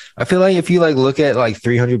it. I feel like if you like look at like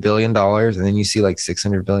 $300 billion and then you see like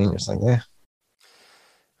 600 billion, it's like, yeah.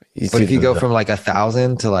 But if you go from like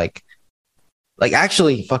 1,000 to like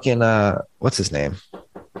actually fucking, what's his name?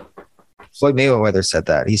 Floyd Mayweather said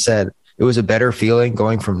that. He said it was a better feeling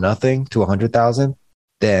going from nothing to 100,000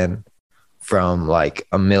 than from like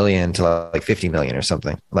 1 million to like 50 million or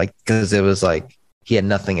something. Like, because it was like he had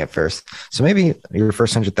nothing at first. So maybe your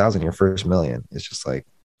first 100,000, your first million is just like,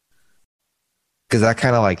 because that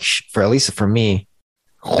kind of like, for at least for me,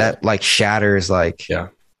 that like shatters like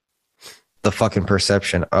the fucking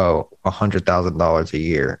perception. Oh, $100,000 a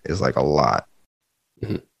year is like a lot.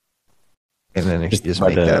 Mm-hmm. And then if you just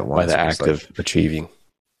make that one by the act of achieving.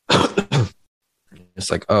 It's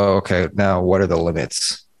like, oh, okay. Now, what are the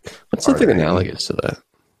limits? What's something analogous to that?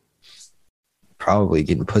 Probably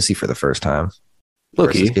getting pussy for the first time.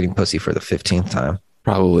 Loki. Versus getting pussy for the 15th time.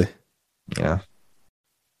 Probably. Yeah.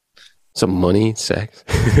 Some money, sex.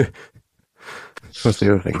 What's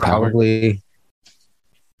the other thing?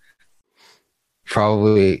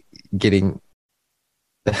 Probably getting.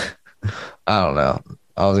 I don't know.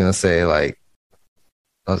 I was gonna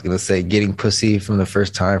say getting pussy from the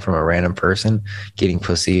first time from a random person, getting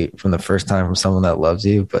pussy from the first time from someone that loves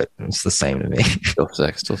you, but it's the same to me. Still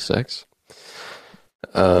sex.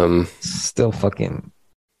 Still fucking.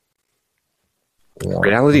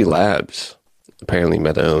 Reality Labs, apparently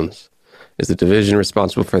Meta owns, is the division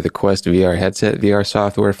responsible for the Quest VR headset, VR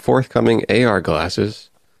software, forthcoming AR glasses.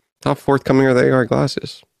 How forthcoming are the AR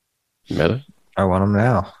glasses? Meta? I want them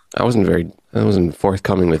now. That wasn't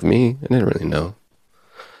forthcoming with me. I didn't really know.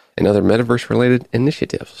 And other metaverse-related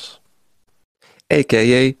initiatives,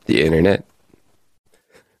 aka the internet.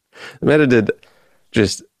 Meta did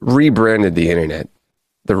just rebranded the internet,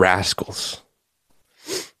 the rascals.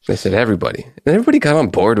 They said everybody, and everybody got on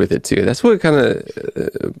board with it too. That's what kind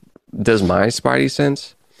of does my spidey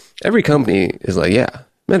sense. Every company is like, yeah,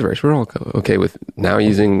 metaverse. We're all okay with now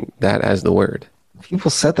using that as the word.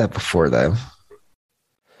 People said that before, though.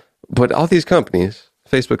 But all these companies,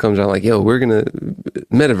 Facebook comes out like, yo, we're going to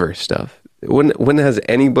metaverse stuff. When has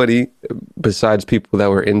anybody besides people that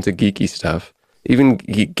were into geeky stuff, even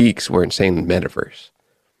geeks weren't saying metaverse?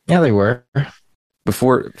 Yeah, they were.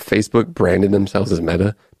 Before Facebook branded themselves as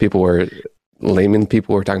Meta, layman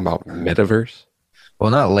people were talking about metaverse.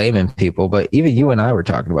 Well, not layman people, but even you and I were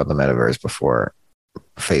talking about the metaverse before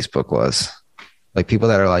Facebook was. Like people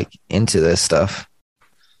that are like into this stuff.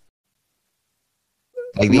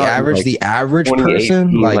 Like the average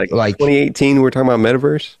person, like 2018, we're talking about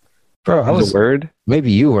metaverse. Bro, I was the word.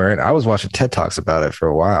 Maybe you weren't. I was watching TED Talks about it for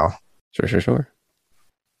a while. Sure.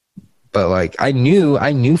 But like, I knew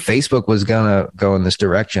Facebook was gonna go in this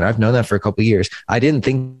direction. I've known that for a couple of years. I didn't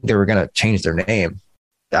think they were gonna change their name.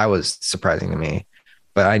 That was surprising to me.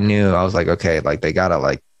 but I was like, okay, like they gotta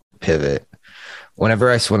like pivot. When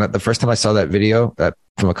the first time I saw that video that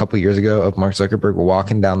from a couple years ago of Mark Zuckerberg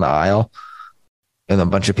walking down the aisle and a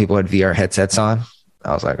bunch of people had VR headsets on,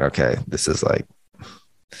 I was like, okay, this is like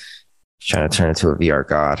trying to turn into a VR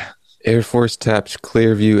god. Air Force taps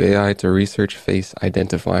Clearview AI to research face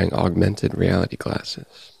identifying augmented reality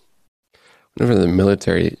glasses. Whenever the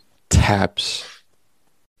military taps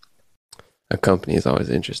a company is always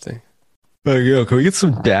interesting. Like, yo, can we get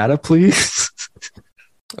some data, please?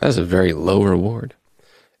 That's a very low reward.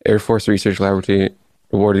 Air Force Research Laboratory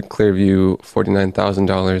awarded Clearview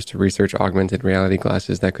 $49,000 to research augmented reality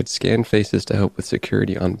glasses that could scan faces to help with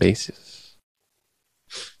security on bases.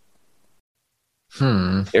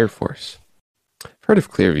 Air Force. I've heard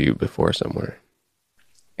of Clearview before somewhere.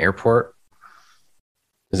 Airport?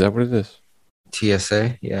 Is that what it is?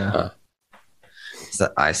 TSA? Yeah. It's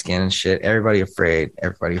the eye scan and shit. Everybody afraid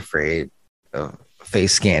of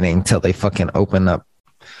face scanning till they fucking open up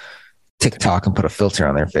TikTok and put a filter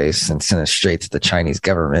on their face and send it straight to the Chinese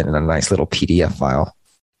government in a nice little PDF file.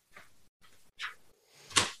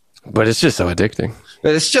 But it's just so addicting.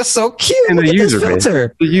 But it's just so cute. And Look the at this user base.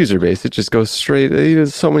 filter. The user base, it just goes straight.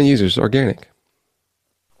 There's so many users, organic.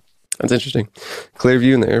 That's interesting.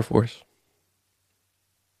 Clearview and the Air Force.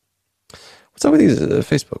 What's up with these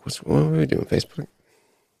Facebook? What are we doing, Facebook?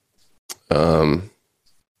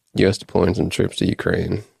 U.S. deploying some troops to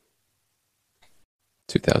Ukraine.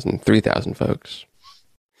 3,000 folks.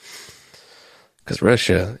 Because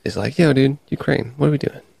Russia is like, yo, dude, Ukraine, what are we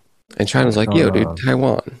doing? And China's like, yo, dude,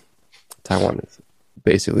 Taiwan. Taiwan is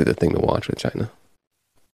basically the thing to watch with China.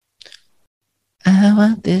 I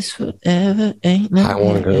want this forever. Ain't no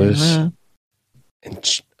Taiwan goes,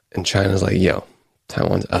 and China's like, yo,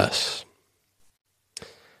 Taiwan's us.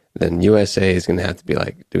 Then USA is going to have to be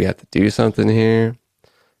like, do we have to do something here?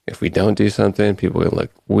 If we don't do something, people will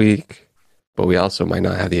look weak. But we also might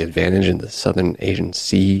not have the advantage in the Southern Asian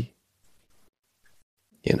Sea.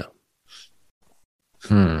 You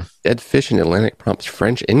know. Dead fish in Atlantic prompts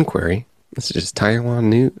French inquiry. This is just Taiwan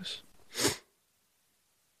news.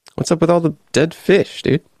 What's up with all the dead fish,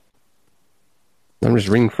 dude? I'm just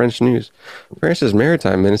reading French news. France's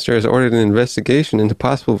maritime minister has ordered an investigation into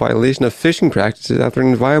possible violation of fishing practices after an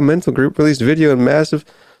environmental group released video of a massive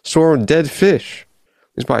swarm of dead fish.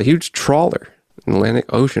 It was by a huge trawler in the Atlantic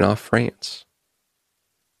Ocean off France.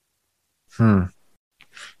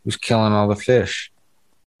 Who's killing all the fish?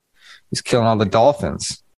 Who's killing all the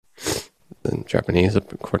dolphins? The Japanese,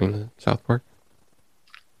 according to South Park.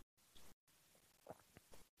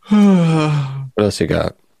 What else you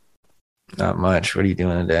got? Not much. What are you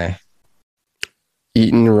doing today?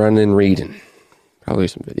 Eating, running, reading. Probably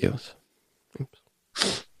some videos.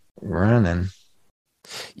 Oops. Running.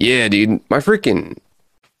 Yeah, dude. My freaking...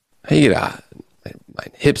 I get my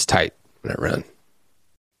hips tight when I run.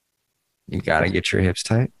 You gotta get your hips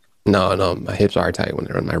tight? No, my hips are tight when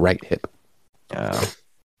I run. My right hip.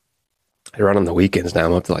 I run on the weekends now.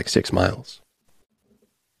 I'm up to like 6 miles.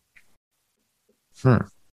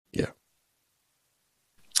 Yeah.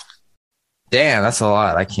 Damn, that's a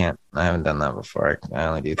lot. I haven't done that before. I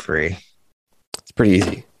only do 3. It's pretty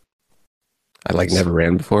easy. I never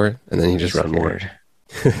ran before, and then you just run more.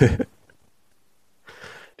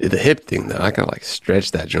 Dude, the hip thing though, I gotta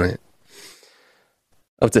stretch that joint.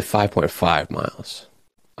 Up to 5.5 miles.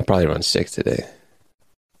 I'll probably run 6 today.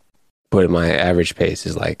 But my average pace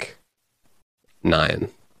is 9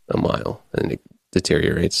 a mile, and it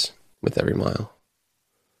deteriorates with every mile.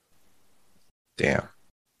 Damn.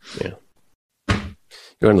 Yeah. You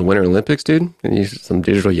going to the Winter Olympics, dude? And use some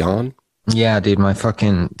digital yawn? Yeah, dude, my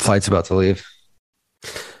fucking flight's about to leave.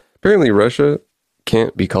 Apparently Russia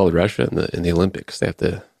can't be called Russia in the Olympics. They have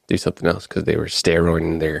to do something else because they were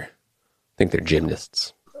steroiding their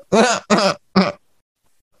gymnasts.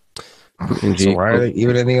 So why are they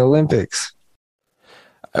even in the Olympics?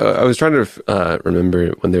 I was trying to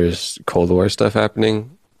remember when there's Cold War stuff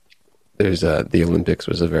happening. There's the Olympics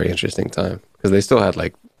was a very interesting time because they still had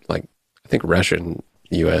I think Russia and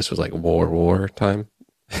the U.S. was war time.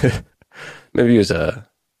 Maybe it was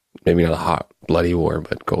maybe not a hot bloody war,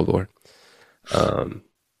 but Cold War.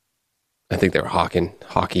 I think they were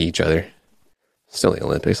hockey each other. Still the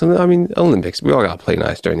Olympics. I mean, Olympics. We all got to play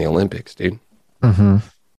nice during the Olympics, dude. Mm-hmm.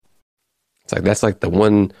 It's that's the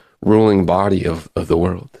one ruling body of the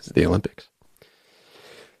world is the Olympics.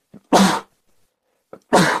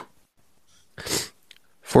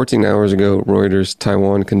 14 hours ago, Reuters,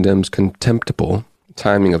 Taiwan condemns contemptible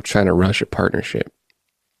timing of China-Russia partnership.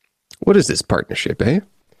 What is this partnership, eh?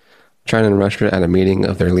 China and Russia at a meeting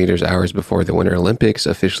of their leaders hours before the Winter Olympics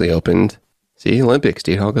officially opened. See, Olympics,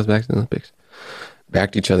 dude. All goes back to the Olympics.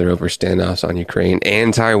 backed each other over standoffs on Ukraine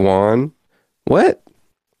and Taiwan. What?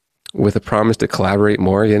 With a promise to collaborate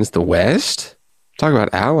more against the West? Talk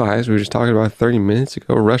about allies. We were just talking about 30 minutes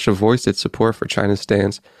ago. Russia voiced its support for China's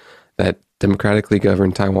stance that democratically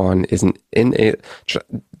governed Taiwan isn't in a...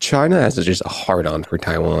 China has just a hard-on for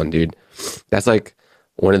Taiwan, dude. That's like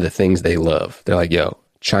one of the things they love. They're like, yo,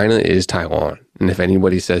 China is Taiwan. And if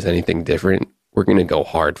anybody says anything different, we're going to go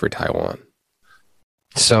hard for Taiwan.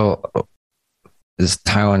 So, is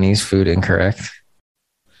Taiwanese food incorrect?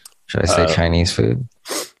 Should I say Chinese food?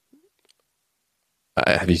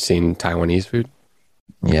 Have you seen Taiwanese food?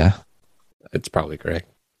 Yeah. It's probably correct.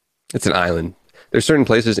 It's an island. There's certain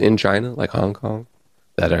places in China, like Hong Kong,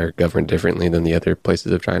 that are governed differently than the other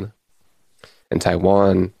places of China. And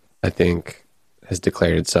Taiwan, I think, has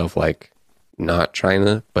declared itself like not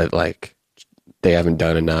China, but like they haven't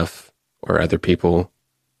done enough, or other people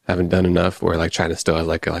haven't done enough, where like China still has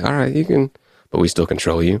like all right, you can, but we still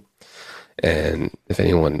control you. And if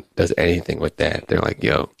anyone does anything with that, they're like,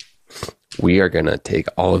 yo, we are going to take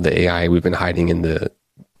all of the AI we've been hiding in the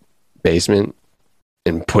basement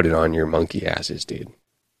and put it on your monkey asses, dude.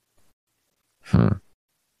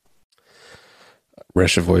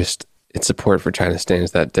 Russia voiced its support for China's stance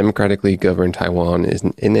that democratically governed Taiwan is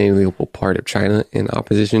an inalienable part of China in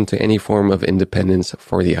opposition to any form of independence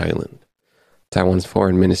for the island. Taiwan's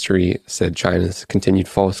foreign ministry said China's continued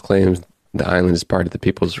false claims the island is part of the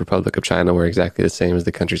People's Republic of China were exactly the same as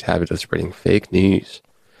the country's habit of spreading fake news.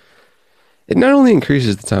 It not only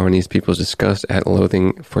increases the Taiwanese people's disgust and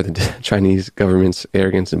loathing for the Chinese government's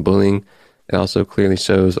arrogance and bullying, it also clearly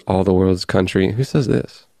shows all the world's country. Who says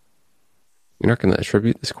this? You're not going to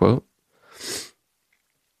attribute this quote?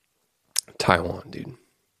 Taiwan, dude.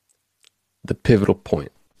 The pivotal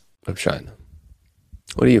point of China.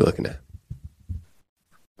 What are you looking at?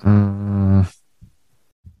 I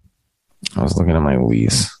was looking at my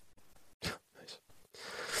lease.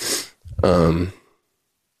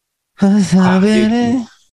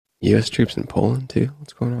 U.S. troops in Poland too.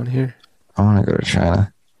 What's going on here? I want to go to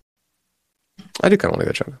China. I do kind of want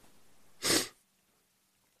to go to China.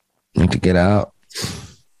 Need to get out.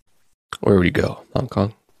 Where would you go? Hong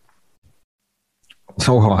Kong?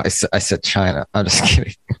 Oh, I said China. I'm just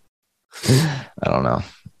kidding. I don't know.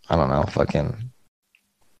 Fucking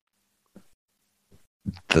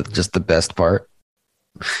just the best part.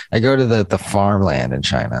 I go to the farmland in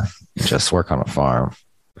China. Just work on a farm,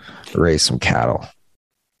 raise some cattle.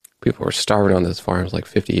 People were starving on those farms like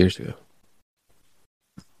 50 years ago.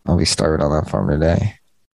 I'll be starving on that farm today.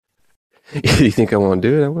 You think I won't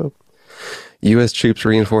do it? I will. U.S. troops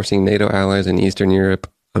reinforcing NATO allies in Eastern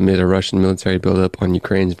Europe amid a Russian military buildup on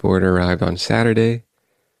Ukraine's border arrived on Saturday,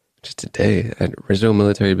 just today, at Rizzo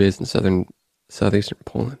military base in southeastern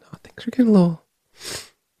Poland. Oh, things are getting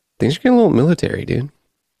a little military, dude.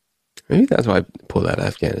 Maybe that's why I pulled out of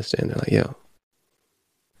Afghanistan. They're like, yo,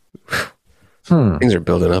 things are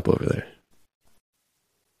building up over there.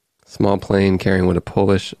 Small plane carrying what a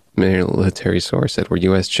Polish military source said were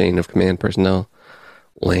U.S. chain of command personnel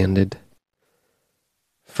landed.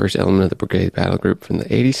 First element of the brigade battle group from the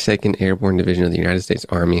 82nd Airborne Division of the United States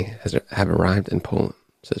Army have arrived in Poland,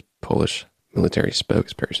 says Polish military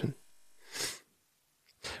spokesperson.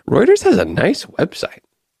 Reuters has a nice website.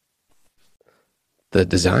 The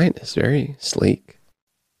design is very sleek.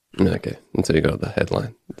 Okay, until you go to the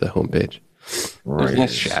headline, the homepage. There's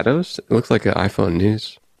nice shadows. It looks like an iPhone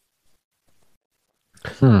news.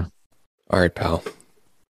 All right, pal.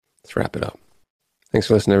 Let's wrap it up. Thanks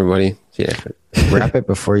for listening, everybody. See you next week. Wrap it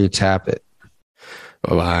before you tap it.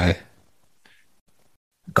 Bye-bye.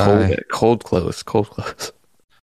 Bye. Cold close.